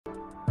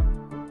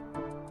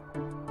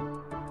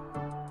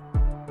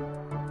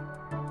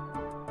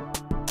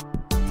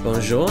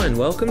Bonjour and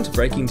welcome to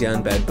Breaking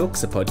Down Bad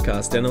Books, a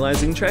podcast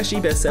analysing trashy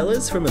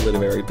bestsellers from a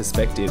literary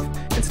perspective.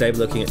 And today we're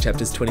looking at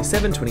chapters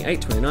 27,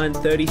 28, 29,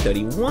 30,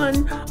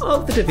 31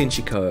 of the Da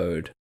Vinci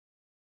Code.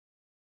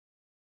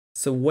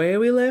 So where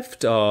we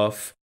left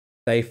off,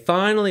 they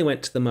finally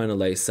went to the Mona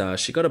Lisa.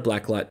 She got a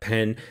blacklight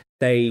pen.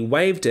 They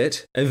waved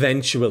it,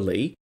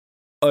 eventually,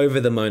 over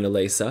the Mona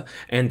Lisa,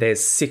 and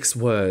there's 6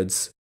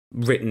 words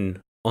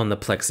written on the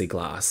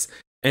plexiglass.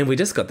 And we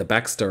just got the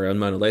backstory on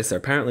Mona Lisa.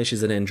 Apparently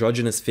she's an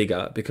androgynous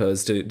figure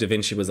because Da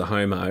Vinci was a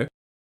homo.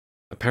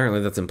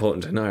 Apparently that's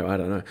important to know. I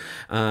don't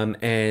know.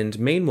 And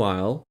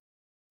meanwhile,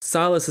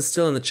 Silas is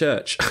still in the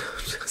church.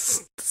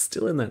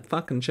 Still in that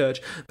fucking church.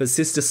 But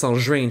Sister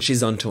Sandrine,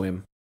 she's onto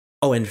him.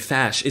 Oh, and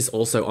Fash is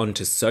also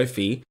onto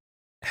Sophie,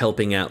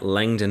 helping out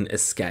Langdon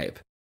escape.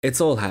 It's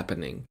all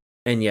happening.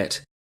 And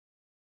yet,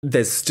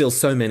 there's still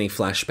so many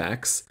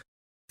flashbacks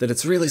that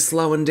it's really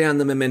slowing down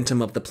the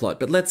momentum of the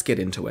plot. But let's get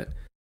into it.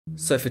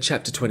 So for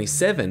chapter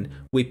 27,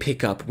 we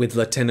pick up with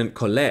Lieutenant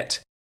Collett,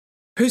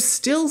 who's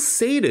still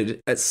seated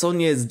at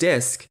Sonia's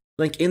desk,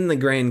 like in the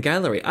Grand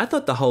Gallery. I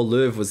thought the whole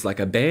Louvre was like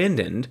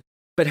abandoned,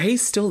 but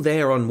he's still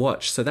there on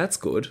watch, so that's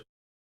good.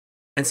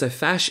 And so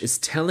Fash is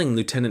telling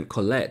Lieutenant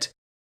Collett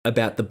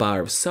about the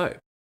bar of soap.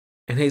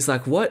 And he's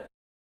like, what?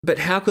 But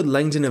how could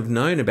Langdon have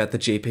known about the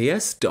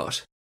GPS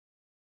dot?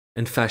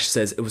 And Fash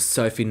says it was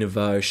Sophie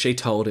Neveu. She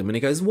told him. And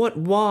he goes, what?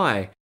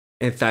 Why?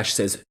 And Fash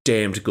says,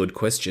 damned good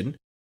question.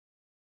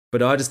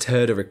 But I just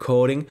heard a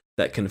recording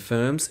that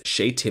confirms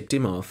she tipped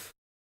him off.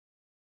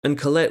 And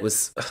Collett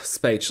was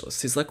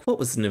speechless. He's like, what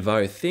was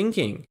Neveu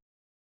thinking?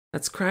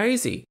 That's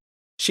crazy.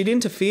 She'd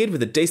interfered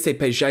with a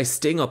DCPJ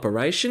sting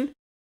operation.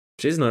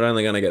 She's not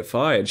only going to get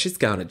fired, she's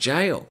going to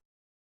jail.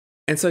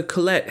 And so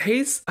Collett,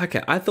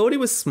 I thought he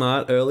was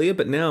smart earlier,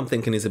 but now I'm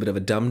thinking he's a bit of a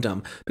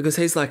dum-dum. Because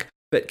he's like,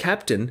 but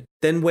Captain,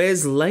 then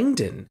where's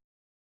Langdon?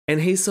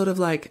 And he's sort of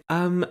like,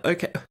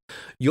 okay,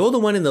 you're the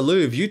one in the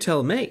Louvre, you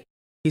tell me.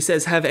 He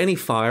says, have any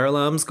fire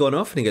alarms gone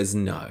off? And he goes,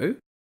 no.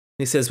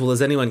 He says, well,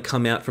 has anyone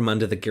come out from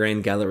under the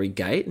Grand Gallery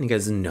gate? And he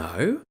goes,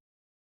 no.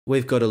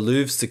 We've got a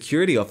Louvre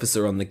security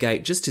officer on the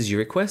gate, just as you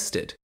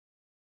requested.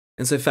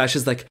 And so Fash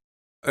is like,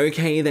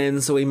 okay then,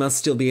 so we must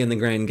still be in the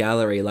Grand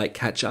Gallery, like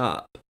catch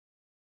up.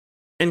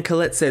 And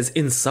Collett says,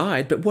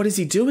 inside, but what is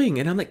he doing?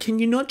 And I'm like, can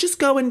you not just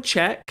go and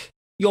check?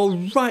 You're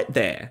right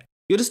there.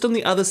 You're just on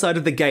the other side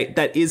of the gate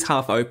that is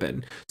half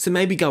open, so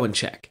maybe go and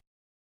check.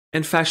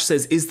 And Fash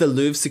says, is the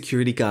Louvre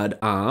security guard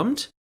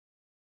armed?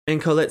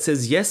 And Collett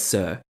says, yes,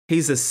 sir.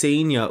 He's a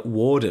senior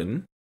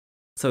warden,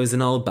 so he's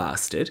an old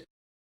bastard.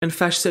 And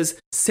Fash says,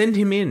 send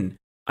him in.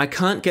 I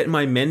can't get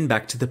my men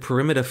back to the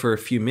perimeter for a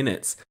few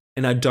minutes,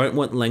 and I don't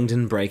want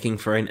Langdon breaking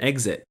for an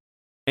exit.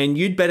 And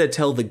you'd better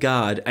tell the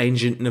guard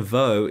Agent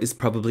Neveu is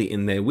probably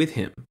in there with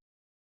him.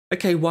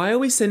 Okay, why are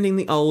we sending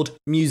the old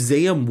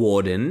museum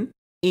warden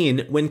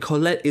in when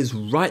Collett is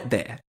right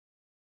there?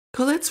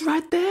 Collett's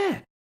right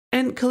there.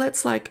 And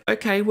Collett's like,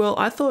 okay, well,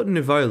 I thought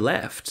Neveu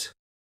left.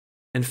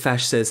 And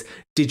Fash says,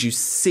 did you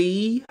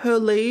see her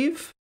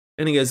leave?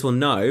 And he goes, well,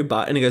 no,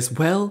 but... And he goes,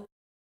 well,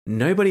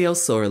 nobody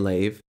else saw her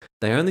leave.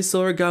 They only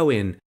saw her go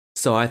in.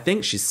 So I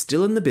think she's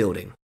still in the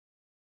building.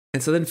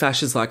 And so then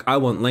Fash is like, I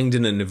want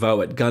Langdon and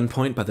Neveu at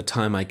gunpoint by the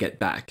time I get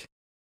back.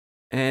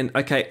 And,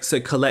 okay, so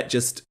Collett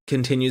just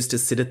continues to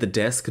sit at the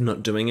desk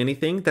not doing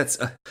anything. That's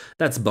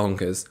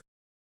bonkers.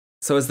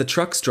 So as the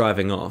truck's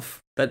driving off,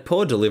 that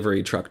poor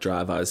delivery truck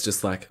driver is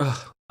just like,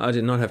 oh, I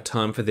did not have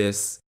time for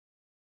this.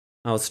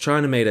 I was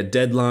trying to meet a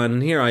deadline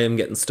and here I am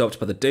getting stopped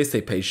by the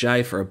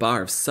DCPJ for a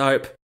bar of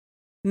soap.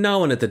 No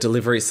one at the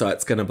delivery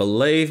site's going to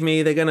believe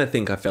me. They're going to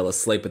think I fell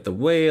asleep at the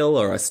wheel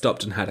or I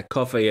stopped and had a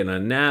coffee and a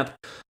nap.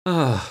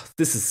 Oh,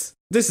 this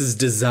is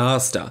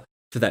disaster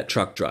for that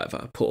truck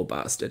driver, poor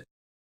bastard.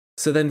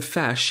 So then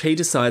Fash, he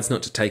decides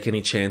not to take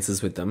any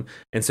chances with them,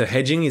 and so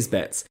hedging his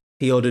bets,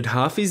 he ordered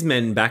half his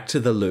men back to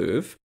the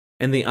Louvre,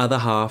 and the other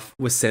half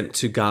was sent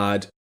to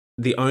guard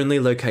the only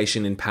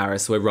location in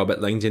Paris where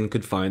Robert Langdon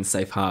could find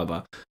safe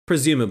harbour,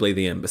 presumably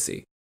the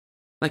embassy.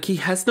 Like, he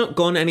has not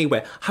gone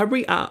anywhere.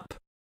 Hurry up.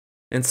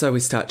 And so we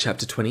start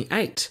chapter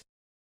 28.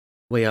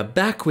 We are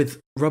back with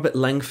Robert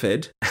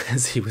Langford,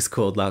 as he was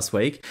called last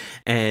week,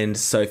 and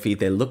Sophie.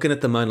 They're looking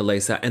at the Mona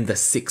Lisa and the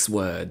 6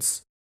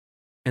 words.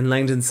 And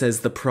Langdon says,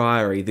 the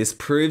Priory, this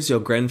proves your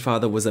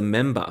grandfather was a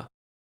member.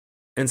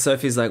 And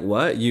Sophie's like,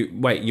 what?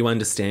 You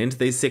understand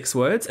these 6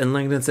 words? And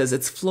Langdon says,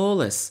 it's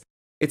flawless.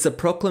 It's a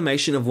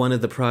proclamation of one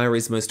of the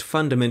Priory's most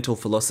fundamental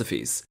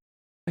philosophies.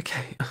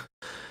 Okay.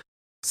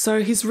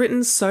 So he's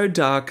written So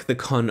Dark the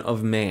Con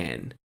of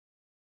Man.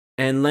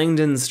 And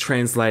Langdon's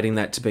translating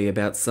that to be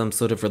about some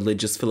sort of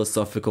religious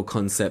philosophical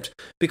concept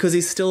because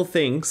he still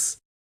thinks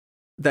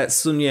that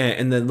Sunye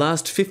in the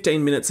last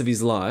 15 minutes of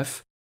his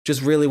life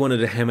just really wanted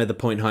to hammer the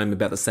point home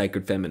about the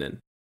sacred feminine.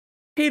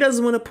 He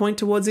doesn't want to point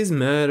towards his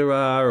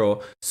murderer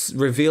or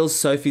reveal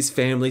Sophie's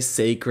family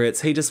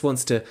secrets. He just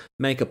wants to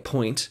make a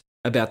point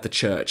about the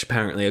church,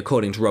 apparently,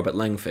 according to Robert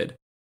Langford.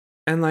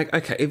 And like,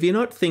 okay, if you're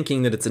not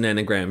thinking that it's an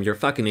anagram, you're a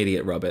fucking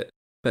idiot, Robert.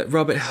 But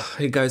Robert,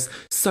 he goes,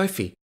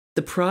 Sophie,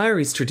 The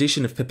Priory's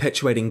tradition of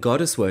perpetuating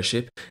goddess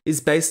worship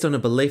is based on a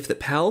belief that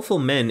powerful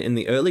men in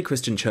the early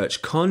Christian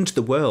church conned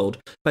the world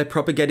by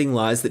propagating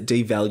lies that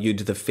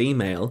devalued the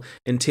female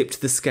and tipped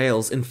the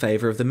scales in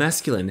favour of the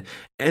masculine,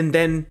 and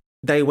then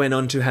they went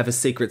on to have a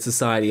secret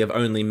society of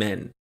only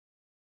men.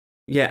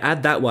 Yeah,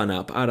 add that one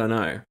up, I don't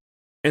know.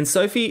 And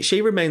Sophie,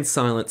 she remains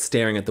silent,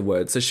 staring at the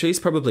word, so she's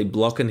probably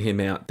blocking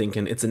him out,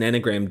 thinking it's an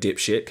anagram,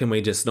 dipshit, can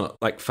we just not,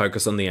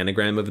 focus on the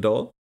anagram of it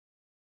all?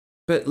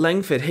 But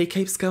Langford, he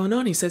keeps going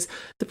on. He says,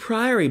 the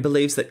Priory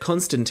believes that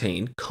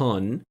Constantine,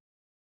 Con,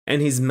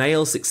 and his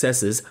male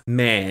successors,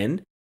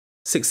 Man,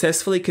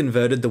 successfully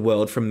converted the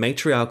world from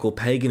matriarchal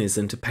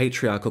paganism to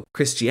patriarchal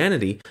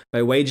Christianity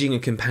by waging a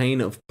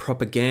campaign of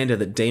propaganda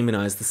that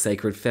demonized the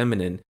sacred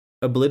feminine,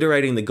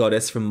 obliterating the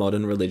goddess from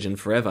modern religion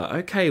forever.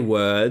 Okay,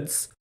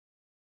 words.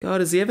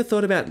 God, has he ever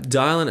thought about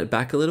dialing it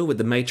back a little with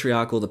the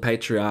matriarchal, the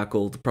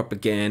patriarchal, the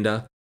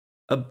propaganda?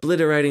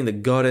 Obliterating the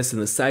goddess and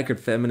the sacred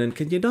feminine.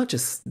 Can you not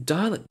just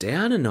dial it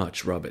down a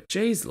notch, Robert?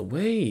 Jeez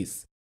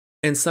Louise.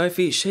 And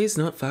Sophie, she's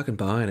not fucking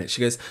buying it.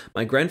 She goes,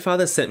 my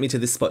grandfather sent me to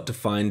this spot to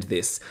find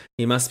this.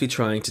 He must be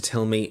trying to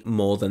tell me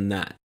more than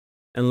that.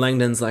 And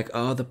Langdon's like,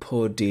 oh, the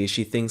poor dear,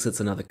 she thinks it's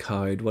another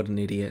code. What an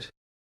idiot.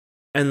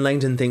 And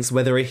Langdon thinks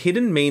whether a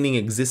hidden meaning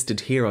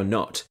existed here or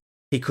not,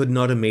 he could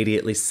not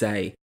immediately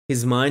say.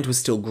 His mind was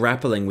still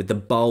grappling with the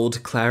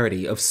bold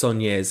clarity of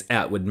Saunier's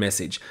outward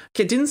message.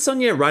 Okay, didn't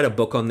Saunier write a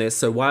book on this,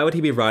 so why would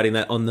he be writing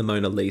that on the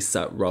Mona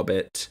Lisa,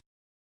 Robert?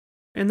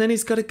 And then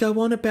he's got to go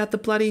on about the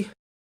bloody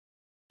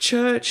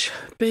church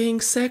being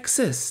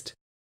sexist.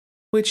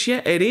 Which,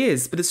 yeah, it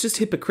is, but it's just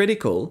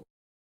hypocritical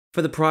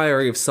for the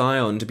Priory of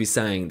Sion to be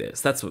saying this.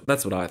 That's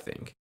what I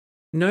think.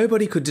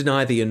 Nobody could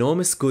deny the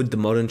enormous good the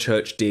modern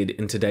church did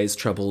in today's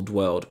troubled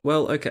world.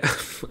 Well, okay,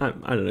 I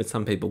don't know,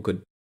 some people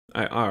could.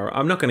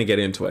 I'm not going to get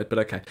into it, but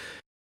okay.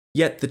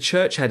 Yet the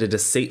church had a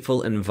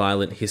deceitful and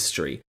violent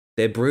history.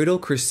 Their brutal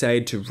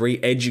crusade to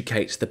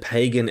re-educate the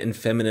pagan and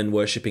feminine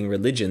worshipping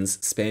religions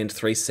spanned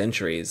 3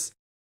 centuries,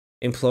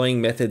 employing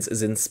methods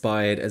as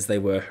inspired as they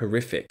were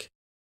horrific.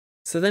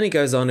 So then he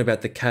goes on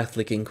about the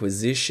Catholic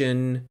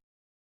Inquisition,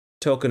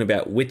 talking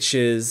about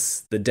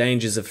witches, the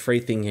dangers of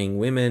free-thinking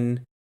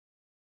women.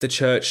 The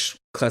church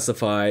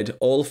classified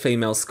all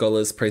female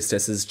scholars,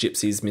 priestesses,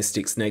 gypsies,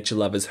 mystics, nature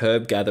lovers,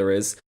 herb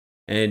gatherers,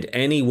 and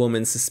any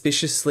woman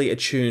suspiciously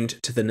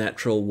attuned to the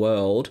natural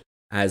world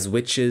as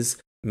witches.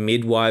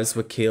 Midwives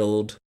were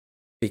killed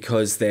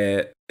because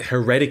their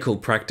heretical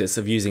practice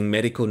of using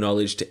medical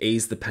knowledge to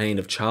ease the pain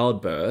of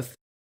childbirth,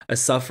 a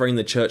suffering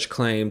the church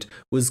claimed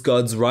was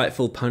God's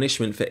rightful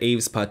punishment for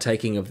Eve's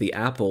partaking of the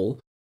apple,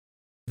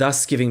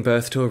 thus giving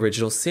birth to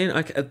original sin.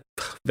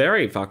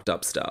 Very fucked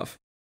up stuff.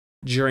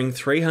 During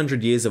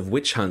 300 years of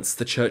witch hunts,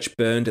 the church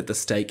burned at the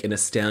stake an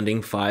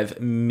astounding 5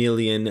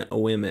 million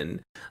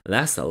women.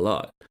 That's a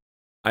lot.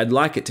 I'd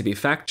like it to be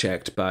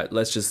fact-checked, but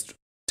let's just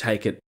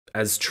take it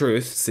as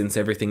truth, since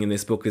everything in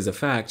this book is a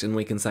fact, and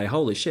we can say,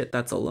 holy shit,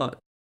 that's a lot.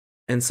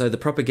 And so the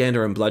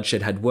propaganda and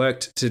bloodshed had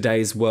worked.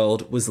 Today's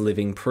world was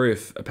living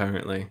proof,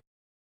 apparently.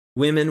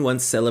 Women,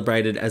 once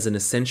celebrated as an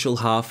essential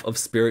half of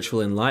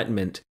spiritual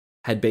enlightenment,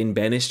 had been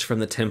banished from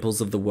the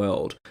temples of the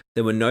world.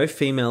 There were no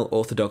female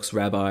Orthodox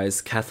rabbis,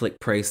 Catholic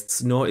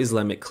priests, nor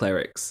Islamic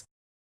clerics.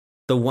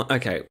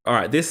 Okay,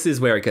 alright, this is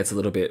where it gets a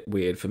little bit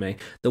weird for me.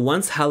 The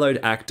once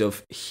hallowed act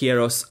of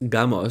hieros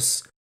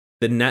gamos,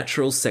 the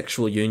natural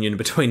sexual union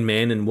between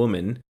man and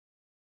woman,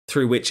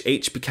 through which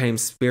each became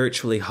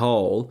spiritually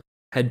whole,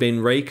 had been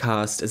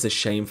recast as a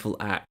shameful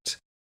act.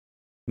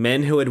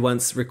 Men who had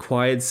once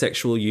required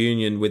sexual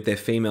union with their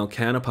female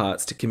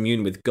counterparts to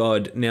commune with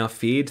God now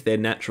feared their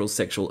natural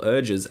sexual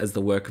urges as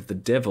the work of the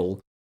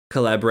devil,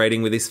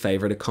 collaborating with his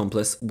favourite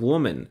accomplice,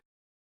 woman.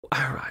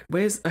 Alright,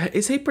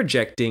 is he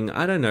projecting?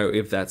 I don't know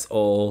if that's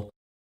all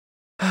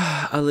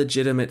a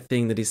legitimate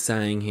thing that he's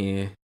saying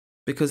here.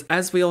 Because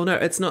as we all know,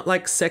 it's not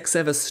like sex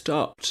ever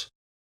stopped.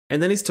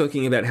 And then he's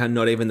talking about how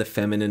not even the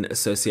feminine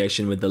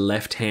association with the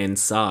left-hand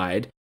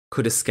side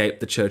could escape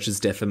the church's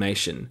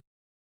defamation.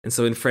 And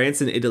so in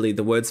France and Italy,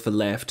 the words for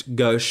left,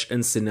 gauche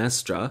and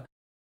sinistra,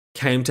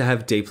 came to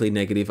have deeply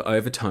negative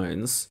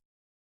overtones,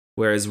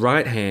 whereas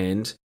right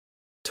hand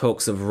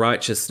talks of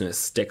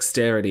righteousness,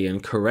 dexterity,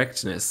 and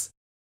correctness.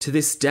 To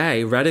this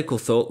day, radical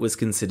thought was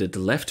considered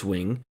left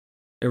wing,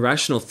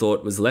 irrational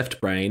thought was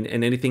left brain,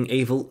 and anything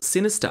evil,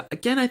 sinister.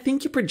 Again, I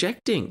think you're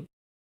projecting.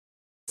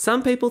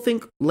 Some people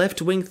think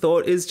left wing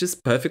thought is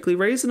just perfectly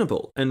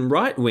reasonable, and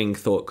right wing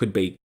thought could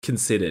be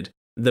considered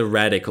the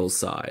radical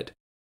side.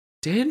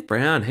 Dan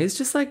Brown, he's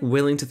just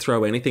willing to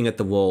throw anything at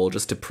the wall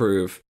just to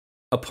prove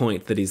a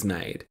point that he's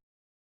made.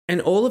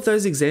 And all of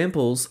those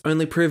examples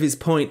only prove his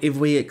point if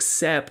we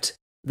accept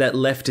that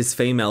left is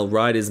female,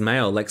 right is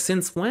male.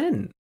 Since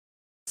when?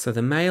 So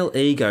the male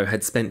ego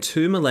had spent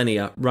 2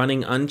 millennia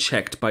running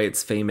unchecked by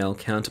its female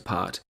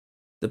counterpart.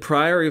 The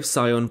Priory of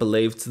Sion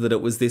believed that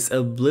it was this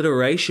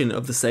obliteration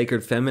of the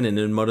sacred feminine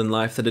in modern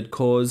life that had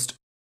caused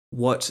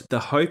what the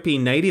Hopi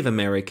Native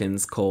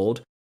Americans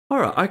called.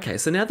 Alright, okay,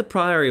 so now the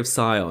Priory of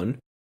Sion,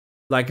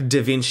 Like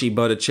Da Vinci,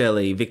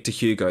 Botticelli, Victor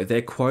Hugo,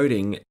 they're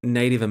quoting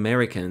Native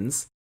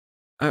Americans.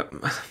 I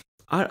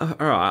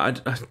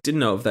didn't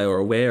know if they were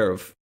aware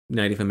of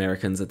Native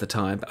Americans at the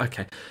time, but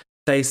okay.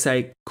 They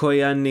say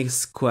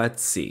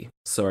Koyaanisqatsi.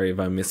 Sorry if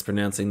I'm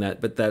mispronouncing that,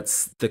 but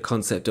that's the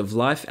concept of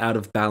life out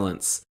of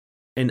balance,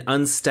 an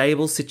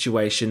unstable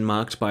situation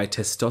marked by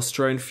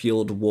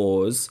testosterone-fueled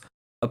wars,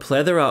 a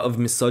plethora of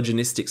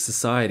misogynistic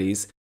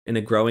societies, and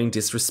a growing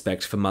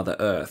disrespect for Mother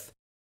Earth.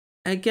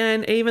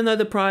 Again, even though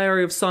the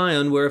Priory of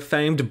Sion were a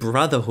famed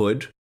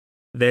brotherhood,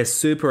 they're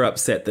super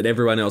upset that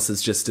everyone else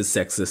is just as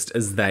sexist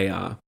as they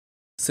are.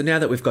 So now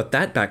that we've got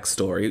that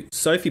backstory,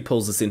 Sophie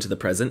pulls us into the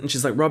present and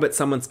she's like, Robert,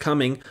 someone's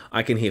coming.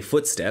 I can hear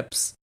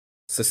footsteps.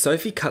 So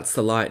Sophie cuts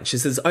the light and she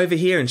says, over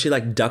here, and she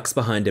like ducks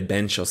behind a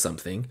bench or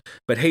something,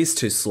 but he's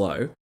too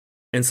slow.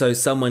 And so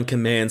someone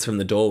commands from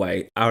the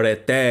doorway,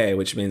 arrete,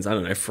 which means, I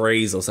don't know,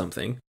 freeze or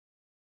something.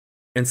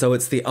 And so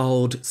it's the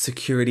old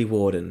security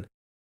warden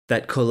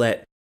that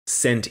Collett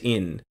sent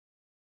in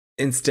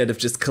instead of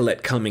just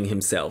Collett coming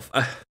himself.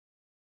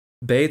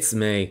 Beats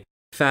me.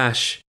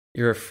 Fash,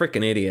 you're a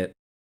frickin' idiot.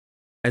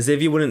 As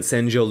if you wouldn't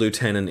send your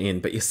lieutenant in,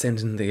 but you're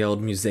sending the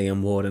old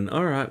museum warden.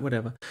 All right,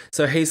 whatever.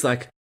 So he's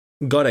like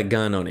got a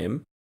gun on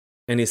him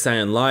and he's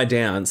saying lie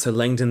down. So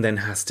Langdon then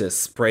has to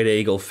spread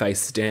eagle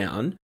face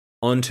down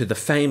onto the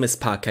famous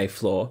parquet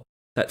floor,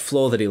 that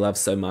floor that he loves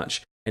so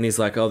much. And he's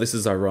like, oh, this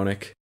is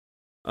ironic.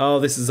 Oh,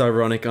 this is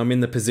ironic. I'm in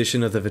the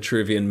position of the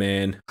Vitruvian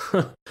man.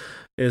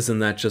 Isn't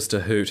that just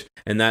a hoot?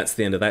 And that's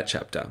the end of that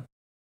chapter.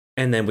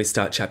 And then we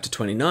start chapter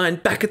 29,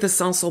 back at the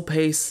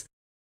Saint-Sulpice.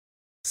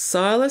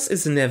 Silas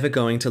is never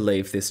going to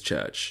leave this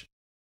church.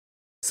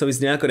 So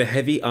he's now got a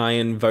heavy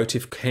iron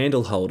votive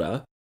candle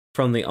holder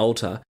from the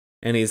altar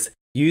and he's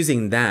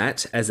using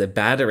that as a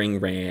battering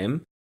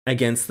ram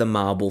against the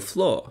marble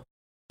floor.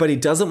 But he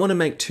doesn't want to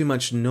make too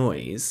much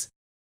noise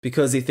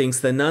because he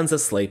thinks the nun's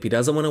asleep. He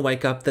doesn't want to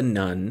wake up the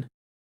nun.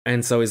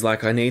 And so he's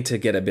like, I need to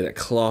get a bit of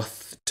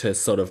cloth to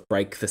sort of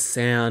break the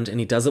sound. And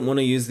he doesn't want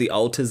to use the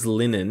altar's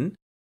linen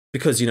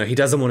because, you know, he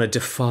doesn't want to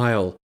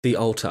defile the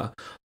altar.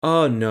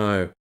 Oh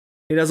no.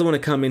 He doesn't want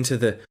to come into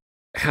the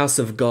house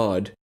of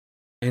God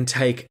and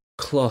take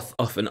cloth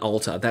off an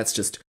altar. That's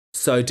just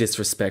so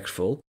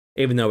disrespectful,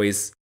 even though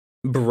he's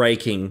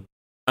breaking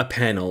a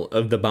panel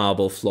of the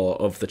marble floor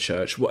of the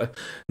church.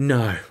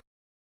 No.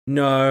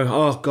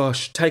 Oh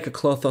gosh, take a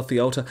cloth off the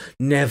altar.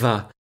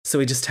 Never. So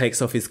he just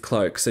takes off his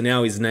cloak. So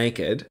now he's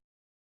naked.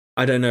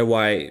 I don't know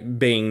why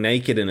being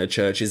naked in a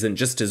church isn't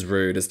just as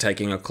rude as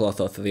taking a cloth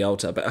off the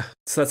altar, but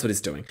so that's what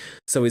he's doing.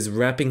 So he's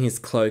wrapping his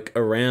cloak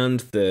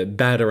around the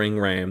battering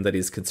ram that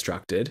he's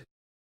constructed,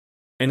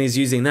 and he's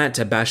using that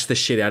to bash the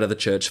shit out of the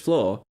church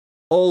floor,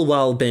 all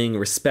while being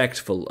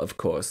respectful, of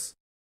course.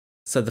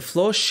 So the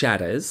floor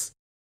shatters,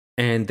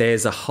 and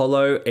there's a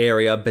hollow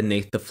area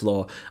beneath the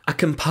floor, a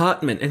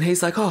compartment, and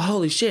he's like, oh,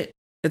 holy shit,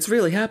 it's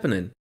really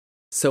happening.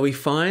 So he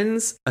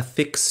finds a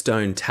thick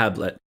stone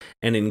tablet,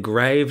 and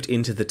engraved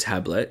into the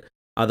tablet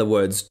are the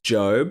words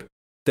Job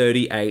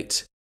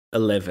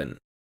 38:11.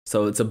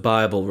 So it's a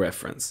Bible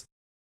reference.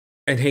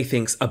 And he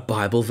thinks, a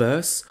Bible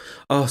verse?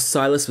 Oh,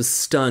 Silas was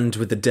stunned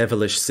with the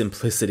devilish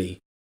simplicity.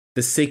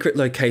 The secret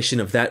location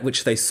of that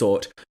which they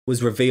sought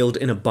was revealed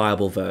in a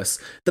Bible verse.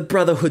 The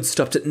Brotherhood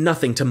stopped at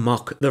nothing to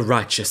mock the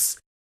righteous.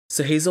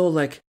 So he's all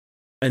like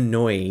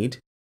annoyed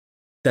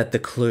that the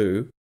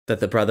clue that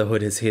the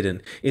Brotherhood has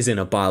hidden is in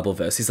a Bible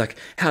verse. He's like,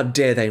 how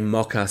dare they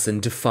mock us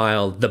and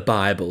defile the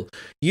Bible?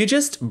 You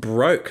just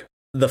broke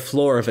the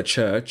floor of a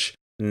church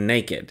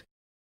naked.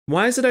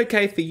 Why is it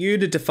okay for you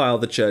to defile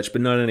the church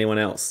but not anyone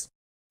else?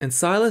 And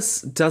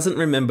Silas doesn't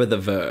remember the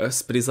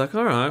verse, but he's like,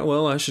 all right,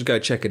 well, I should go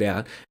check it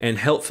out. And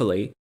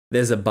helpfully,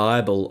 there's a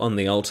Bible on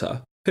the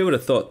altar. Who would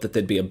have thought that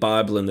there'd be a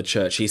Bible in the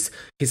church? He's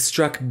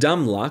struck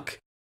dumb luck.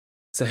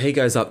 So he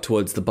goes up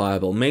towards the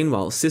Bible.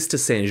 Meanwhile, Sister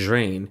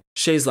Sandrine,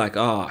 she's like,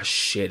 oh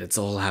shit, it's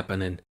all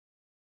happening.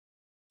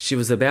 She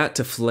was about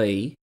to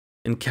flee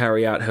and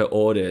carry out her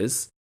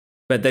orders,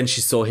 but then she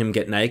saw him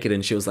get naked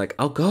and she was like,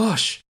 oh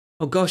gosh,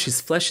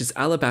 his flesh is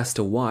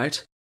alabaster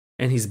white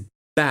and his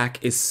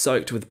back is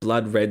soaked with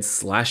blood red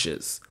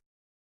slashes.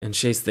 And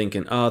she's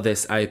thinking, oh, they're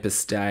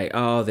apostate.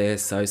 Oh, they're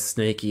so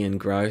sneaky and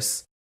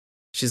gross.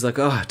 She's like,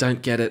 oh, I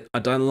don't get it. I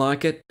don't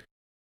like it.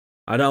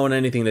 I don't want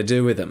anything to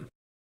do with them.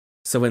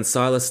 So when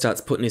Silas starts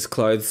putting his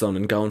clothes on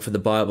and going for the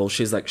Bible,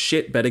 she's like,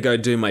 shit, better go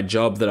do my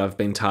job that I've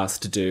been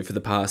tasked to do for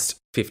the past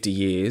 50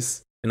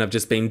 years. And I've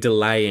just been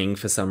delaying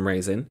for some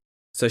reason.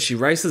 So she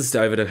races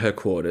over to her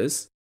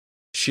quarters.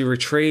 She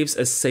retrieves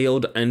a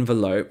sealed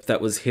envelope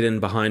that was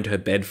hidden behind her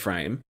bed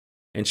frame.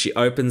 And she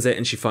opens it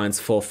and she finds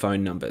 4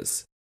 phone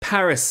numbers.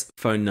 Paris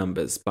phone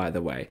numbers, by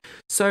the way.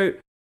 So,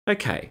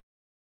 okay,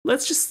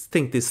 let's just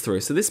think this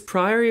through. So this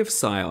Priory of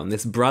Sion,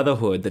 this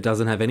brotherhood that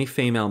doesn't have any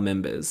female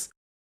members,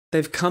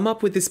 they've come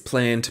up with this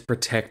plan to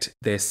protect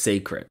their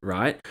secret,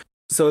 right?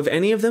 So if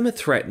any of them are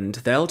threatened,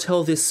 they'll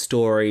tell this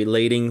story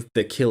leading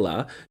the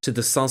killer to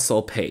the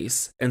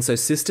Saint-Sulpice. And so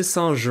Sister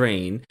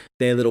Sandrine,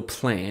 their little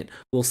plant,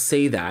 will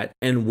see that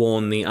and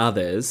warn the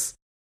others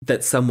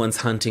that someone's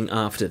hunting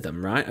after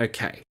them, right?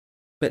 Okay.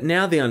 But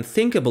now the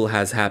unthinkable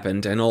has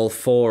happened and all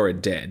four are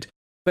dead.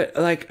 But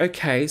like,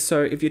 okay,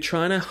 so if you're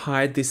trying to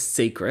hide this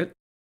secret,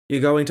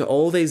 you're going to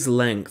all these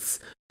lengths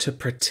to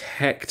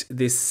protect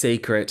this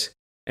secret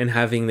and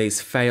having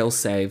these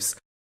fail-safes.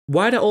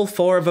 Why do all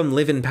four of them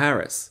live in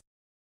Paris?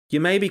 You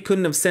maybe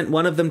couldn't have sent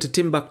one of them to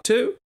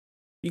Timbuktu?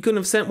 You couldn't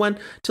have sent one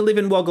to live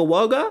in Wagga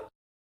Wagga?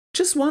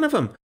 Just one of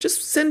them.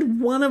 Just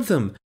send one of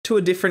them to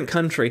a different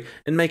country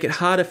and make it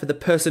harder for the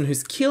person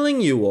who's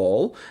killing you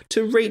all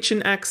to reach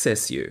and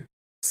access you.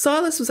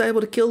 Silas was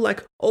able to kill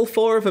like all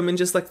four of them in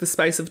just like the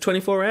space of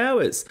 24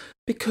 hours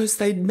because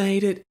they'd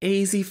made it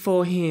easy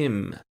for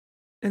him.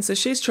 And so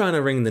she's trying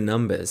to ring the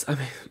numbers. I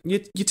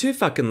mean, you're too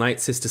fucking late,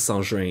 Sister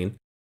Sandrine.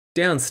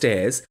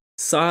 Downstairs,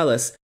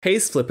 Silas,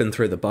 he's flipping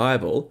through the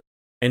Bible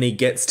and he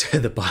gets to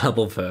the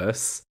Bible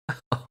verse.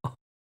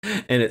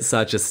 And it's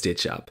such a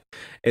stitch up.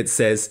 It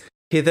says,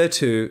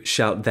 "Hitherto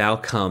shalt thou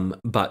come,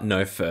 but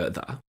no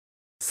further."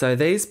 So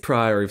these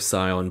Prior of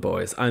Sion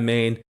boys, I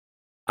mean,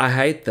 I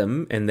hate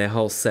them and their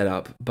whole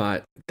setup,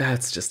 but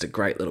that's just a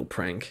great little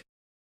prank.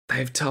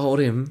 They've told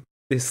him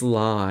this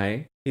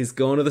lie. He's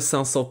gone to the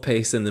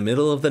Saint-Sulpice in the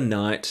middle of the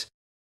night.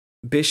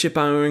 Bishop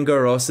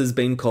Arengaros has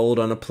been called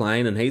on a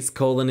plane and he's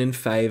calling in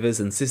favours,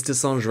 and Sister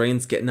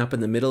Sandrine's getting up in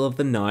the middle of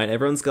the night.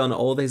 Everyone's gone to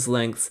all these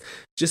lengths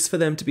just for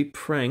them to be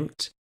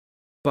pranked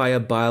by a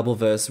Bible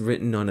verse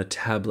written on a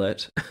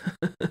tablet.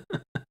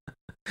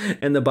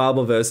 And the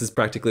Bible verse is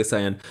practically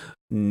saying,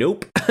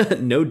 nope,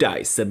 no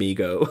dice,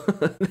 amigo.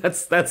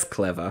 That's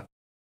clever.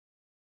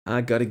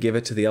 I gotta give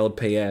it to the old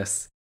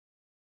PS.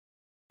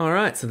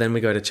 Alright, so then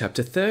we go to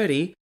chapter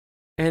 30,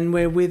 and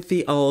we're with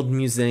the old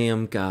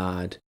museum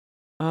guard.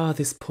 Oh,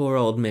 this poor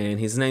old man,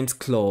 his name's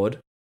Claude,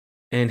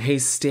 and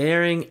he's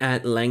staring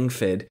at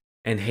Langford,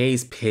 and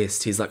he's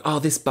pissed. He's like, oh,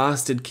 this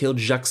bastard killed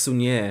Jacques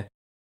Saunier.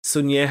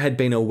 Saunier had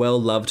been a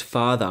well-loved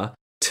father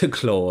to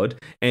Claude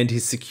and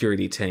his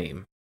security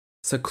team.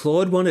 So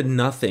Claude wanted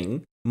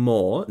nothing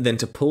more than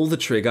to pull the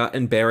trigger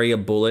and bury a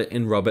bullet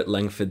in Robert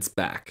Langford's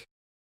back.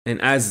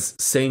 And as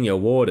senior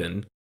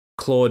warden,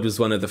 Claude was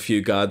one of the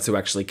few guards who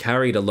actually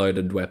carried a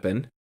loaded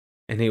weapon,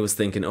 and he was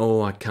thinking,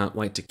 oh, I can't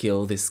wait to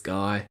kill this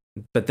guy.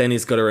 But then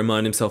he's got to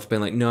remind himself,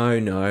 being like,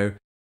 no,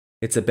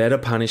 it's a better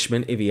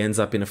punishment if he ends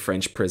up in a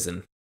French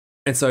prison.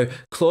 And so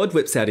Claude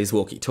whips out his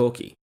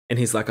walkie-talkie, and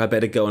he's like, I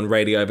better go and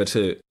radio over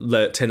to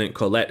Lieutenant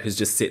Collett, who's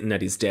just sitting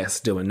at his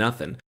desk doing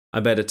nothing. I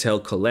better tell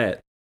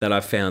Collett that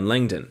I've found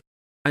Langdon.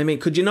 I mean,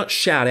 could you not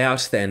shout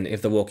out then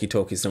if the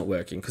walkie-talkie's not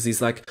working? Because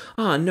he's like,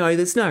 oh no,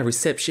 there's no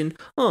reception.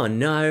 Oh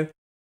no.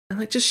 And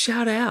like, just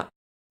shout out.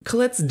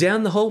 Colette's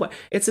down the hallway.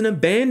 It's an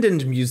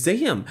abandoned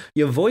museum.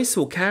 Your voice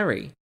will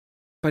carry.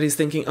 But he's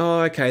thinking,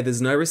 oh, okay,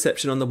 there's no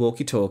reception on the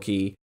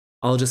walkie-talkie.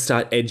 I'll just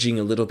start edging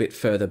a little bit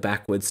further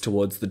backwards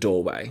towards the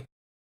doorway.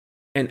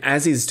 And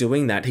as he's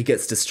doing that, he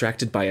gets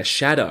distracted by a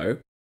shadow.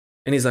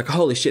 And he's like,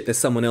 holy shit, there's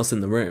someone else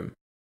in the room.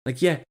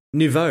 Like, yeah,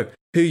 Nouveau,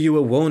 who you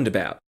were warned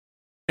about.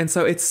 And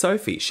so it's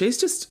Sophie. She's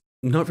just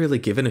not really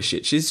giving a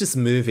shit. She's just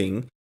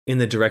moving in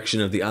the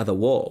direction of the other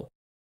wall.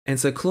 And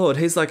so Claude,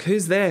 he's like,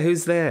 who's there?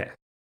 Who's there?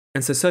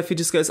 And so Sophie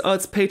just goes, oh,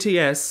 it's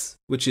PTS,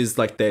 which is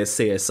like their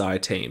CSI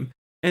team.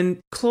 And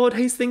Claude,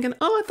 he's thinking,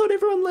 oh, I thought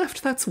everyone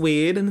left. That's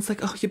weird. And it's like,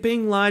 oh, you're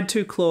being lied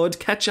to, Claude.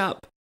 Catch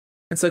up.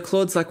 And so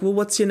Claude's like, well,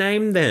 what's your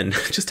name then?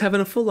 Just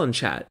having a full-on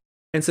chat.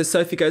 And so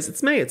Sophie goes,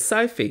 it's me, it's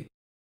Sophie.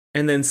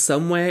 And then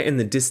somewhere in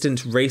the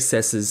distant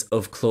recesses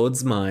of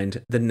Claude's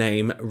mind, the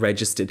name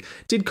registered.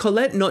 Did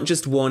Collett not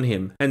just warn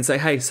him and say,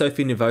 hey,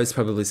 Sophie Nouveau's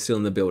probably still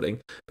in the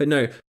building? But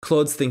no,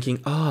 Claude's thinking,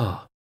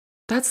 oh,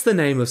 that's the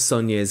name of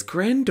Saunier's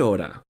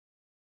granddaughter.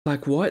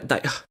 Like what?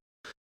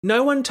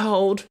 No one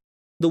told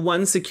the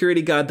one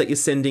security guard that you're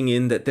sending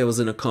in that there was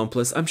an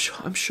accomplice. I'm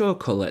sure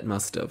Collett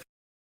must have.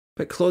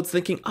 But Claude's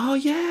thinking, oh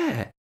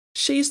yeah,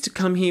 she used to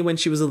come here when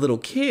she was a little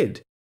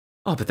kid.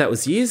 Oh, but that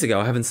was years ago.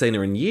 I haven't seen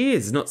her in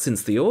years, not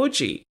since the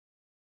orgy.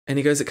 And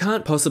he goes, it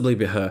can't possibly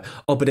be her.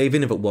 Oh, but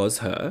even if it was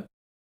her,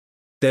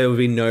 there would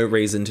be no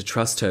reason to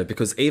trust her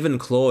because even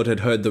Claude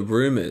had heard the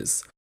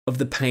rumours of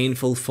the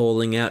painful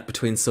falling out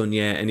between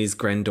Saunier and his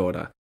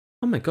granddaughter.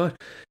 Oh my God.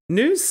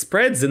 News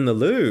spreads in the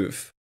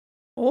Louvre.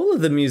 All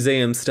of the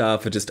museum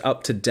staff are just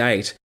up to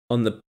date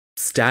on the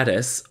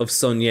status of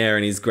Saunier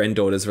and his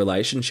granddaughter's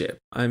relationship.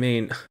 I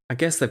mean, I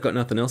guess they've got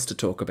nothing else to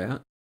talk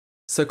about.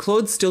 So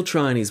Claude's still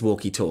trying his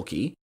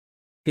walkie-talkie.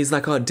 He's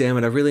like, oh, damn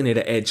it, I really need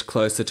to edge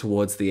closer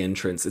towards the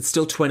entrance. It's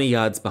still 20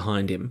 yards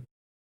behind him.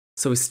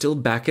 So he's still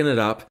backing it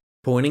up,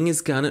 pointing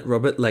his gun at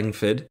Robert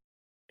Langford,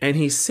 and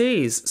he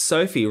sees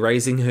Sophie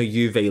raising her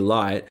UV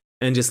light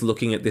and just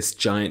looking at this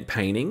giant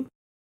painting,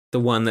 the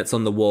one that's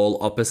on the wall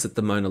opposite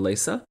the Mona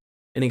Lisa.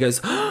 And he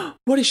goes, oh,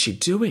 what is she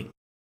doing?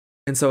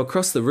 And so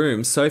across the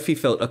room, Sophie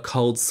felt a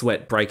cold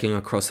sweat breaking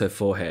across her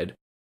forehead.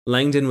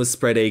 Langdon was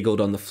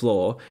spread-eagled on the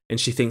floor, and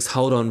she thinks,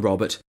 hold on,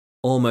 Robert,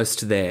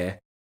 almost there.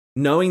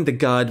 Knowing the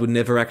guard would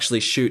never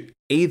actually shoot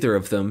either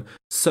of them,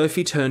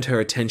 Sophie turned her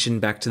attention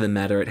back to the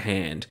matter at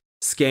hand,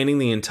 scanning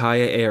the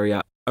entire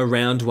area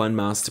around one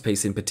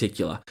masterpiece in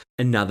particular,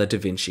 another Da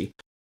Vinci.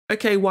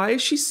 Okay, why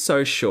is she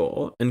so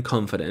sure and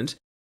confident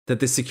that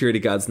this security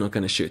guard's not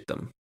going to shoot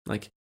them.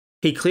 Like,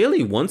 he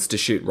clearly wants to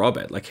shoot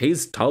Robert. Like,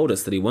 he's told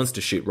us that he wants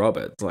to shoot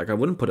Robert. Like, I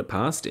wouldn't put it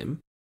past him.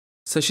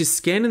 So she's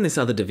scanning this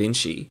other Da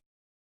Vinci,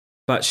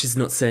 but she's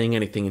not seeing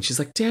anything. And she's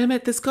like, damn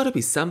it, there's got to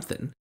be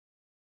something.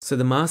 So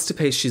the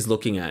masterpiece she's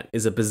looking at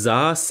is a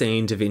bizarre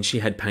scene Da Vinci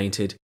had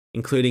painted,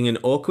 including an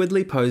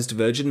awkwardly posed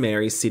Virgin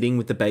Mary sitting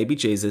with the baby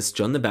Jesus,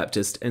 John the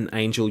Baptist, and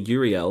angel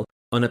Uriel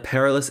on a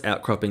perilous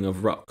outcropping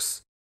of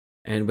rocks.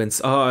 And when...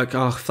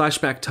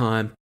 flashback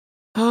time.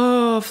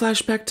 Oh,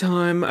 flashback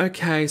time.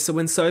 Okay, so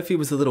when Sophie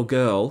was a little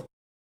girl,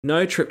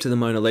 no trip to the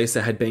Mona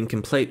Lisa had been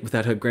complete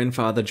without her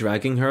grandfather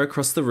dragging her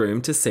across the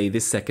room to see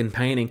this second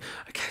painting.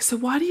 Okay, so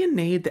why do you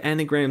need the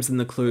anagrams and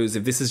the clues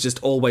if this is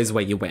just always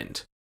where you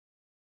went?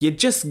 You'd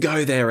just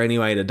go there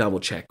anyway to double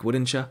check,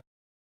 wouldn't you?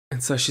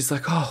 And so she's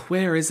like, oh,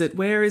 where is it?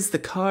 Where is the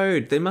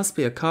code? There must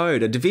be a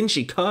code, a Da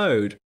Vinci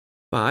Code.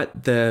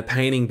 But the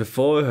painting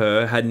before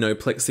her had no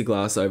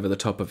plexiglass over the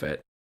top of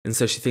it. And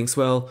so she thinks,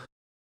 well,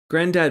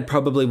 Granddad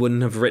probably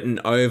wouldn't have written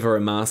over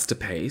a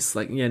masterpiece.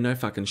 Like, yeah, no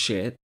fucking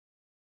shit.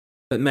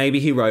 But maybe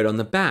he wrote on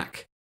the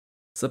back.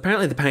 So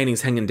apparently the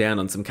painting's hanging down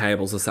on some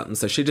cables or something.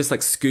 So she just like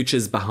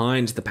scooches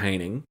behind the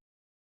painting.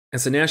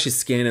 And so now she's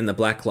scanning the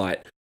black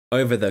light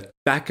over the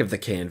back of the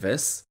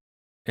canvas.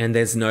 And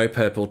there's no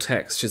purple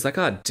text. She's like,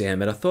 oh,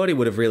 damn it. I thought he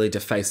would have really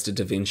defaced a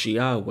Da Vinci.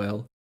 Oh,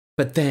 well.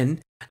 But then,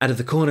 out of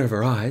the corner of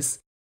her eyes,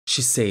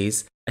 she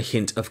sees a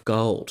hint of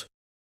gold.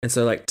 And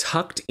so, like,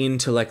 tucked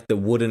into, like, the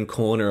wooden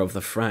corner of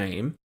the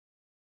frame,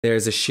 there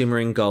is a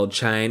shimmering gold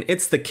chain.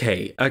 It's the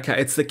key.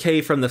 Okay, it's the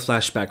key from the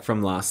flashback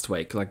from last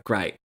week. Like,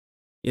 great.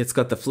 It's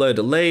got the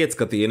fleur-de-lis. It's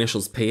got the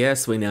initials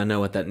PS. We now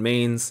know what that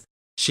means.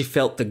 She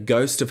felt the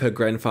ghost of her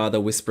grandfather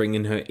whispering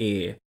in her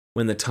ear,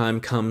 when the time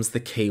comes,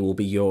 the key will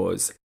be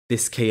yours.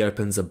 This key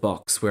opens a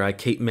box where I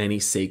keep many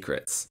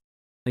secrets.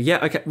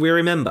 Yeah, okay, we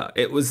remember.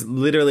 It was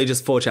literally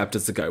just 4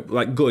 chapters ago.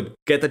 Like, good.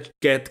 Get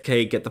the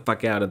key, get the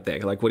fuck out of there.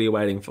 Like, what are you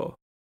waiting for?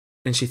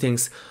 And she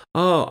thinks,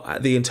 oh,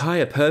 the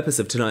entire purpose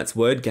of tonight's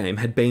word game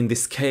had been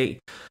this key.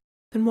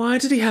 Then why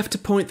did he have to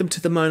point them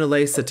to the Mona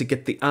Lisa to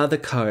get the other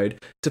code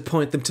to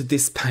point them to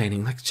this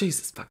painting? Like,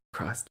 Jesus fucking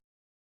Christ.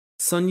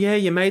 Sonia,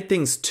 you made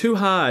things too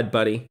hard,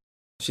 buddy.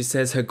 She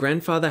says her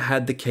grandfather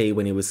had the key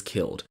when he was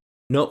killed.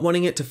 Not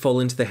wanting it to fall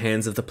into the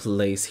hands of the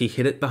police, he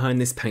hid it behind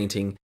this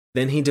painting.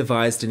 Then he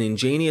devised an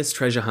ingenious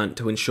treasure hunt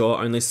to ensure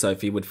only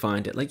Sophie would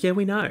find it. Like, yeah,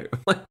 we know.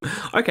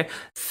 Okay,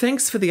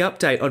 thanks for the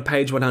update on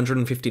page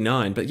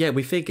 159, but yeah,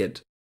 we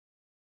figured.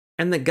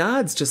 And the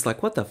guard's just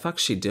like, what the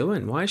fuck's she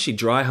doing? Why is she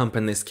dry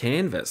humping this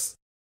canvas?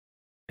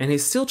 And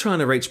he's still trying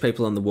to reach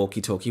people on the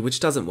walkie-talkie,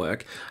 which doesn't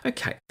work.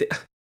 Okay,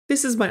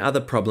 this is my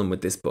other problem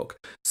with this book.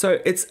 So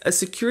it's a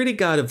security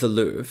guard of the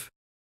Louvre,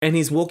 and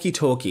his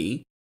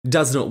walkie-talkie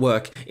does not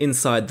work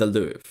inside the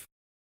Louvre.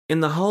 In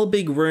the whole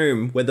big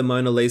room where the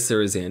Mona Lisa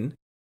is in,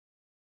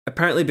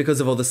 apparently because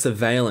of all the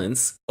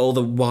surveillance, all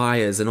the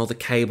wires and all the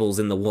cables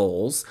in the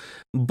walls,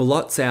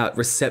 blots out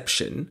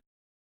reception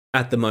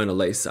at the Mona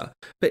Lisa.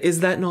 But is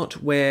that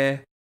not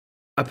where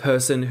a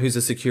person who's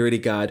a security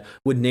guard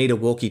would need a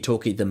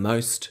walkie-talkie the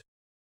most?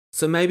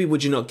 So maybe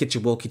would you not get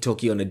your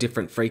walkie-talkie on a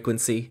different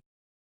frequency?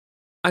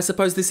 I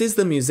suppose this is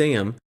the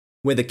museum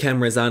where the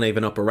cameras aren't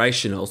even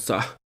operational,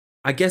 so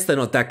I guess they're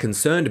not that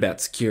concerned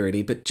about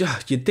security, but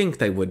you'd think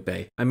they would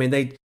be. I mean,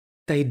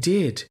 they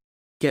did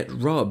get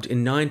robbed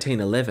in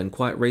 1911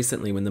 quite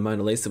recently when the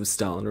Mona Lisa was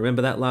stolen.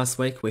 Remember that last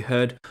week? We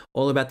heard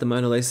all about the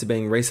Mona Lisa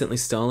being recently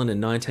stolen in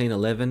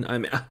 1911. I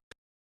mean,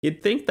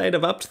 you'd think they'd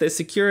have upped their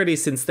security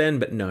since then,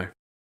 but no.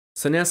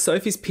 So now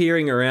Sophie's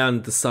peering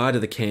around the side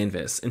of the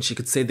canvas and she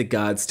could see the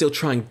guard still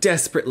trying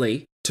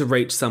desperately to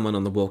reach someone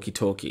on the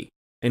walkie-talkie,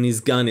 and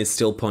his gun is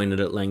still pointed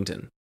at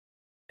Langdon.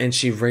 And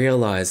she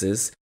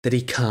realises that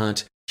he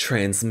can't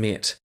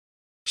transmit.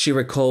 She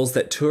recalls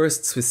that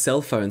tourists with cell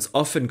phones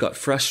often got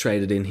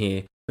frustrated in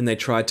here when they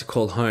tried to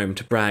call home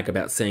to brag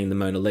about seeing the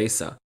Mona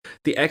Lisa.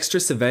 The extra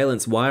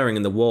surveillance wiring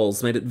in the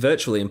walls made it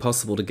virtually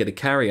impossible to get a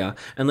carrier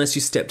unless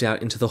you stepped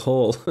out into the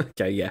hall.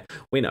 Okay, yeah,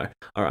 we know.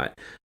 All right.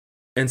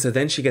 And so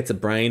then she gets a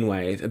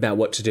brainwave about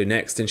what to do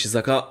next, and she's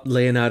like, oh,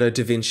 Leonardo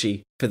da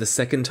Vinci, for the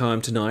second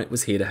time tonight,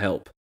 was here to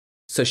help.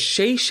 So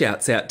she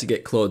shouts out to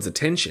get Claude's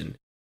attention,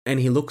 and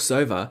he looks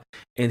over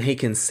and he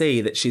can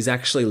see that she's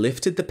actually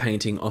lifted the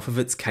painting off of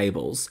its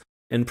cables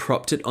and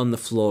propped it on the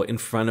floor in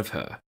front of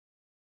her.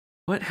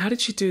 What? How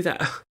did she do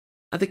that?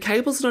 Are the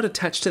cables not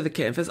attached to the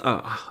canvas?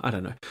 Oh, I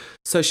don't know.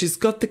 So she's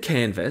got the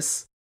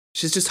canvas.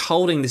 She's just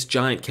holding this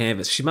giant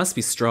canvas. She must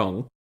be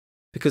strong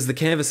because the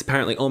canvas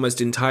apparently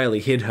almost entirely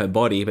hid her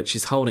body, but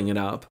she's holding it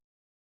up.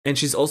 And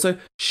she's also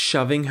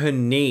shoving her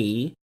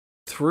knee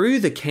through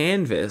the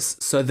canvas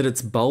so that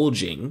it's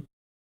bulging.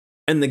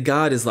 And the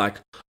guard is like,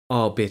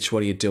 oh, bitch,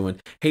 what are you doing?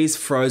 He's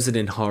frozen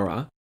in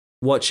horror,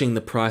 watching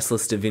the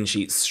priceless Da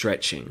Vinci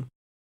stretching.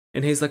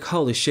 And he's like,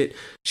 holy shit,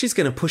 she's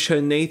going to push her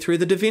knee through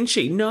the Da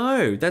Vinci.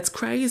 No, that's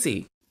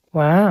crazy.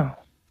 Wow.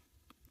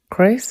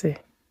 Crazy.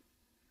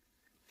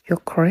 You're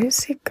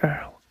crazy,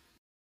 girl.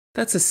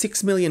 That's a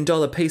 $6 million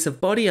piece of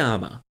body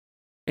armour.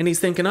 And he's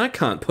thinking, I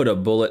can't put a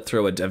bullet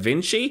through a Da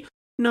Vinci.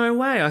 No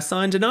way, I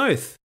signed an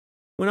oath.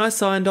 When I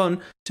signed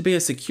on to be a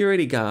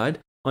security guard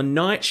on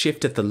night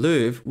shift at the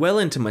Louvre, well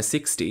into my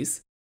 60s,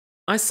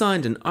 I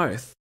signed an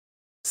oath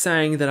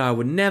saying that I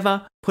would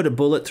never put a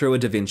bullet through a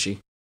Da Vinci.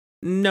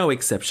 No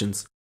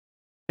exceptions.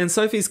 And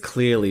Sophie's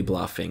clearly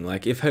bluffing.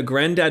 Like, if her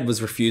granddad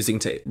was refusing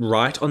to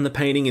write on the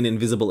painting in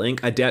invisible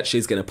ink, I doubt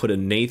she's going to put a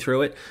knee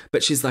through it.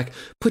 But she's like,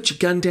 put your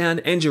gun down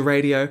and your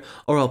radio,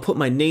 or I'll put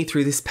my knee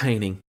through this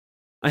painting.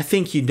 I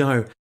think you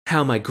know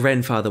how my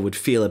grandfather would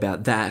feel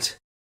about that.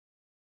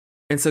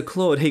 And so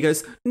Claude, he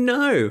goes,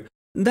 no,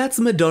 that's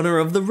Madonna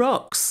of the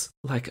Rocks.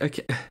 Like,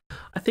 okay,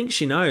 I think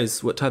she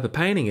knows what type of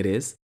painting it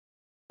is.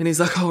 And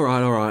he's like, all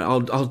right,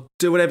 I'll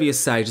do whatever you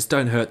say, just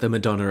don't hurt the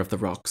Madonna of the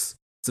Rocks.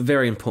 It's a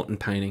very important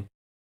painting.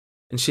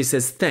 And she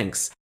says,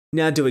 thanks.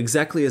 Now do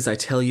exactly as I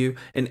tell you,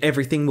 and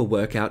everything will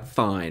work out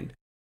fine.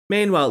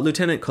 Meanwhile,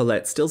 Lieutenant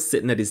Collett still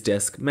sitting at his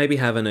desk, maybe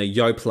having a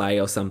yo play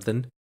or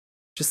something.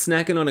 Just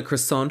snacking on a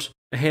croissant,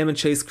 a ham and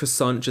cheese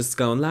croissant, just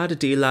going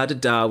la-da-dee,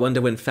 la-da-da,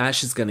 wonder when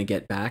Fash is going to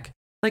get back.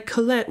 Like,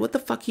 Collett, what the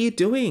fuck are you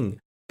doing?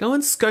 Go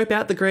and scope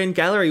out the Grand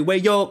Gallery where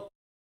your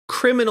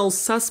criminal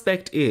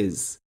suspect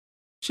is.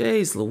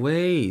 Jeez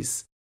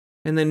Louise.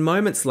 And then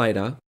moments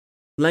later,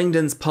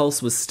 Langdon's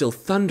pulse was still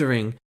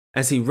thundering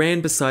as he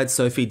ran beside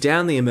Sophie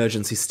down the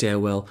emergency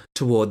stairwell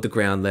toward the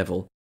ground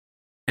level.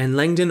 And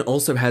Langdon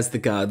also has the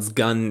guard's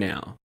gun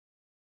now,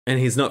 and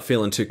he's not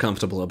feeling too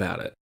comfortable about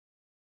it.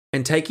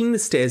 And taking the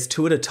stairs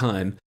two at a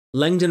time,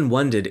 Langdon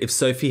wondered if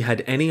Sophie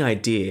had any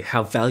idea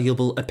how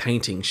valuable a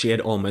painting she had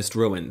almost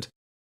ruined.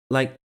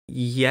 Like,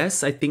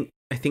 yes, I think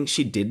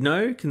she did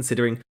know,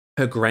 considering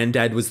her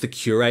granddad was the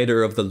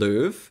curator of the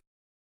Louvre,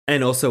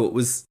 and also it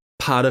was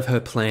part of her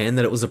plan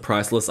that it was a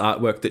priceless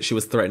artwork that she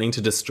was threatening to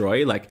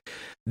destroy. Like,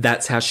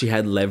 that's how she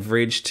had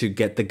leverage to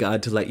get the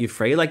guard to let you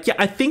free. Like, yeah,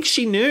 I think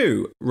she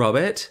knew,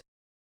 Robert.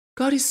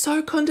 God, he's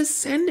so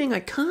condescending.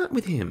 I can't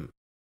with him.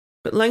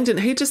 But Langdon,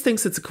 he just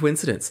thinks it's a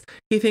coincidence.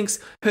 He thinks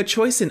her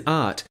choice in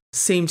art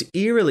seemed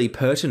eerily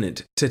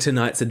pertinent to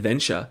tonight's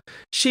adventure.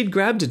 She'd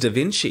grabbed a Da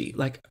Vinci.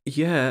 Like,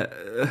 yeah,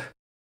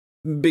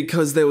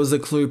 because there was a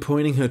clue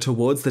pointing her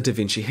towards the Da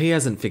Vinci. He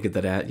hasn't figured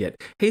that out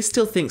yet. He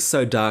still thinks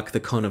So Dark, the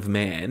Con of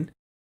Man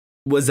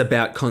was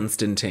about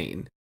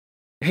Constantine.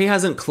 He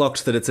hasn't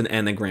clocked that it's an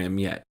anagram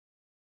yet.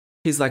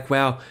 He's like,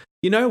 wow,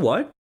 you know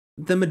what?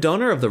 The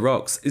Madonna of the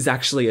Rocks is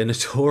actually a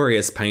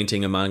notorious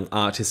painting among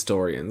art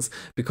historians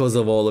because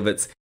of all of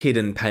its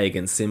hidden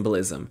pagan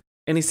symbolism.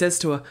 And he says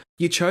to her,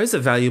 you chose a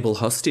valuable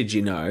hostage,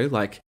 you know,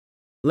 like,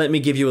 let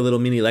me give you a little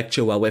mini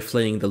lecture while we're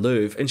fleeing the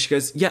Louvre. And she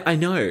goes, yeah, I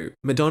know,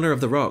 Madonna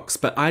of the Rocks,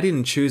 but I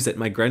didn't choose it,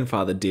 my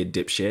grandfather did,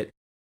 dipshit.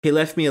 He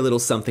left me a little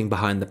something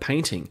behind the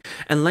painting.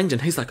 And Langdon,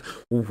 he's like,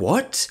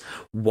 what?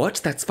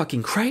 What? That's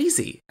fucking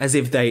crazy. As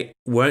if they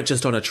weren't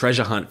just on a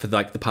treasure hunt for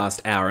like the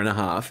past hour and a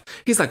half.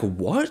 He's like,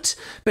 what?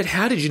 But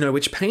how did you know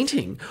which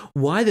painting?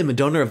 Why the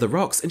Madonna of the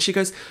Rocks? And she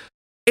goes,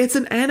 it's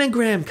an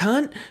anagram,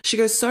 cunt. She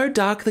goes, So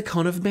Dark, the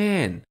Con of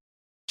Man.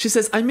 She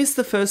says, I missed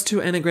the first two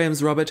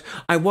anagrams, Robert.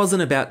 I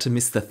wasn't about to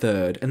miss the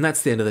third. And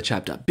that's the end of the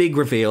chapter. Big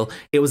reveal.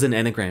 It was an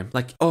anagram.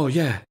 Like, oh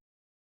yeah.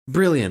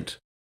 Brilliant.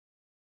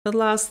 The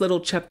last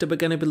little chapter we're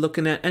going to be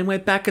looking at, and we're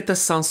back at the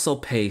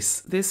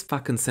Saint-Sulpice. This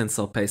fucking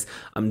Saint-Sulpice.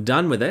 I'm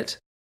done with it.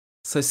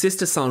 So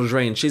Sister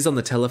Sandrine, she's on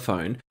the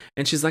telephone,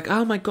 and she's like,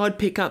 oh my God,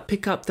 pick up,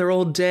 they're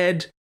all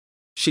dead.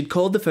 She'd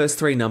called the first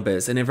three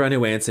numbers, and everyone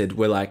who answered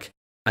were like,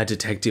 a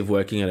detective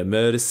working at a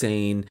murder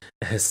scene,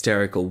 a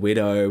hysterical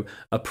widow,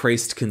 a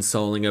priest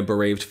consoling a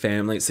bereaved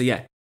family. So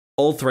yeah,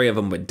 all three of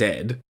them were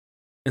dead.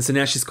 And so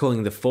now she's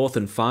calling the fourth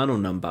and final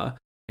number,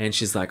 and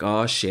she's like,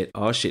 oh shit,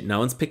 no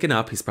one's picking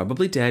up. He's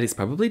probably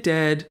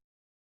dead.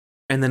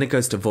 And then it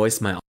goes to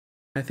voicemail.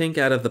 I think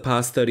out of the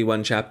past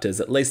 31 chapters,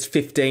 at least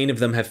 15 of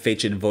them have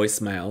featured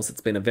voicemails.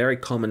 It's been a very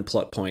common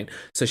plot point.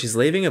 So she's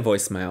leaving a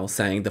voicemail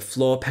saying the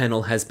floor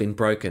panel has been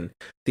broken.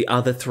 The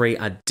other three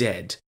are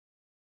dead.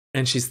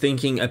 And she's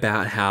thinking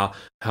about how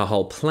her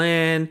whole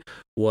plan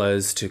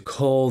was to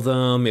call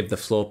them. If the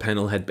floor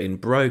panel had been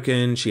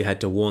broken, she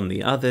had to warn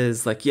the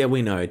others. Like, yeah,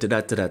 we know,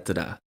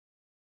 da-da-da-da-da-da.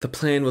 The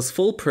plan was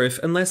foolproof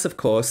unless, of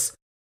course,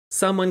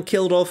 someone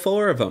killed all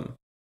four of them.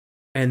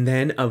 And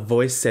then a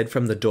voice said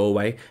from the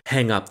doorway,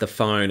 hang up the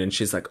phone. And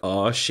she's like,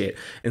 oh shit.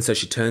 And so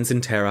she turns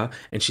in terror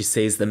and she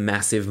sees the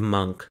massive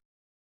monk.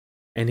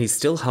 And he's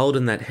still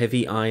holding that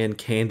heavy iron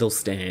candle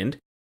stand.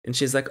 And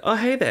she's like, oh,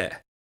 hey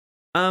there.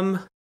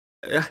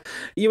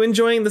 You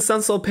enjoying the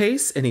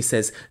Saint-Sulpice? And he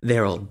says,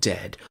 they're all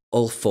dead,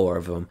 all four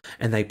of them,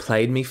 and they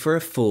played me for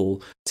a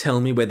fool. Tell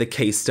me where the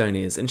keystone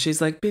is. And she's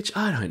like, bitch,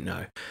 I don't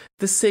know.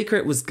 The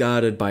secret was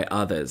guarded by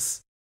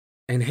others.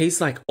 And he's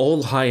like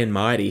all high and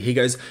mighty. He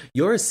goes,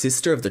 you're a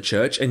sister of the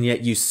church and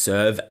yet you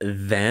serve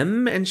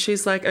them? And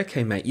she's like,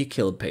 okay, mate, you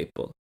killed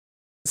people.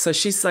 So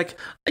she's like,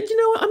 you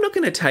know what? I'm not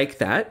going to take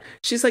that.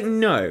 She's like,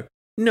 no,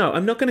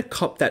 I'm not going to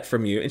cop that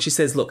from you. And she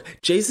says, look,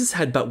 Jesus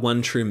had but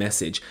one true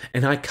message,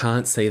 and I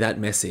can't see that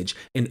message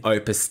in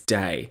Opus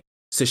Dei.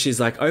 So she's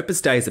like,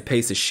 Opus Dei is a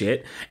piece of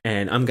shit,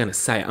 and I'm going to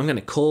say it. I'm going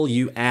to call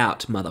you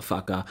out,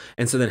 motherfucker.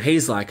 And so then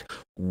he's like,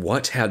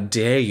 what? How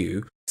dare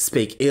you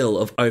speak ill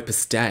of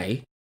Opus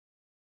Dei,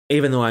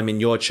 even though I'm in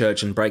your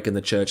church and breaking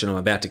the church and I'm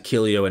about to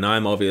kill you and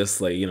I'm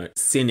obviously,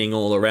 sinning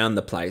all around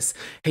the place,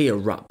 he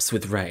erupts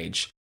with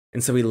rage.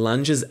 And so he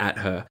lunges at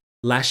her,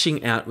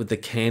 lashing out with the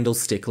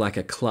candlestick like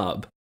a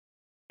club.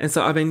 And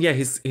so,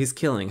 he's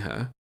killing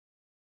her.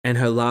 And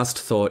her last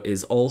thought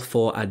is, all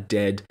four are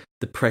dead,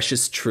 the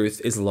precious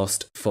truth is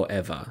lost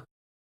forever.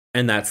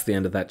 And that's the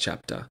end of that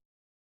chapter.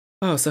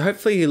 Oh, so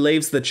hopefully he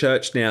leaves the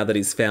church now that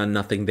he's found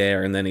nothing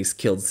there and then he's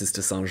killed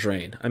Sister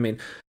Sandrine. I mean,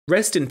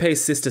 rest in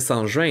peace, Sister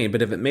Sandrine,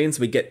 but if it means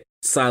we get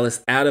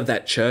Silas out of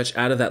that church,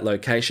 out of that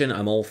location,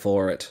 I'm all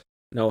for it.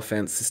 No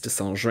offense, Sister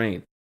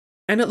Sandrine.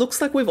 And it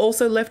looks like we've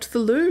also left the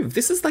Louvre.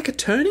 This is like a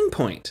turning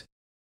point.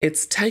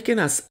 It's taken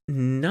us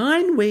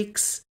 9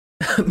 weeks,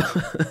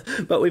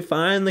 but we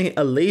finally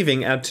are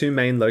leaving our 2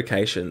 main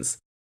locations.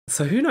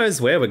 So who knows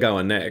where we're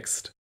going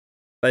next?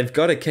 They've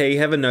got a key.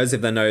 Heaven knows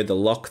if they know the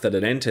lock that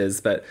it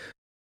enters, but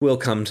we'll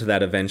come to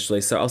that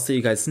eventually. So I'll see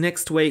you guys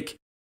next week.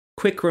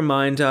 Quick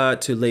reminder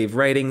to leave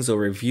ratings or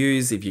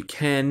reviews if you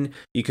can.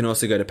 You can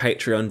also go to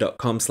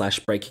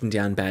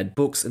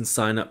patreon.com/breakingdownbadbooks and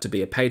sign up to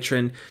be a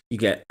patron. You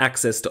get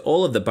access to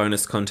all of the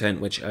bonus content,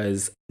 which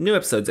is new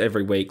episodes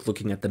every week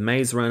looking at the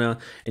Maze Runner.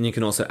 And you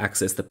can also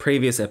access the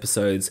previous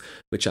episodes,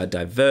 which are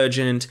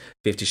Divergent,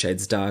 50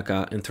 Shades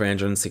Darker, and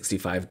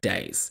 365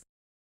 Days.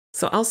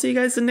 So I'll see you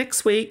guys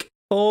next week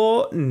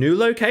for new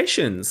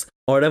locations.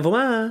 Au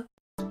revoir!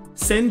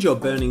 Send your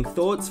burning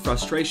thoughts,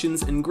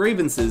 frustrations, and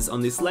grievances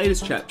on this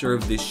latest chapter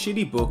of this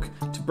shitty book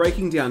to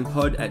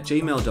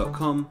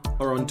breakingdownpod@gmail.com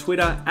or on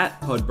Twitter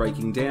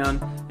 @podbreakingdown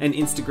and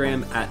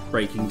Instagram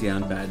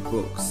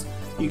 @breakingdownbadbooks.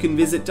 You can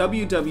visit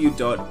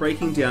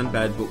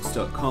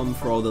www.breakingdownbadbooks.com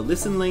for all the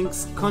listen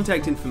links,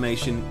 contact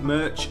information,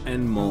 merch,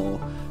 and more.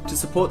 To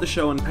support the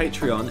show on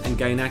Patreon and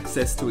gain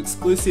access to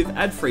exclusive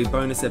ad-free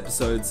bonus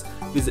episodes,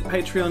 visit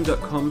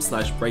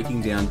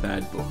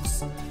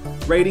patreon.com/breakingdownbadbooks.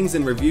 Ratings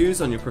and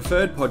reviews on your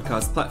preferred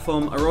podcast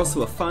platform are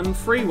also a fun,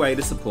 free way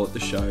to support the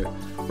show.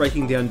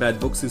 Breaking Down Bad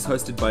Books is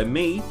hosted by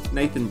me,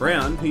 Nathan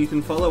Brown, who you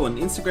can follow on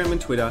Instagram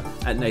and Twitter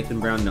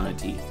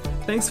 @NathanBrown90.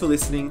 Thanks for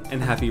listening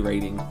and happy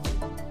reading.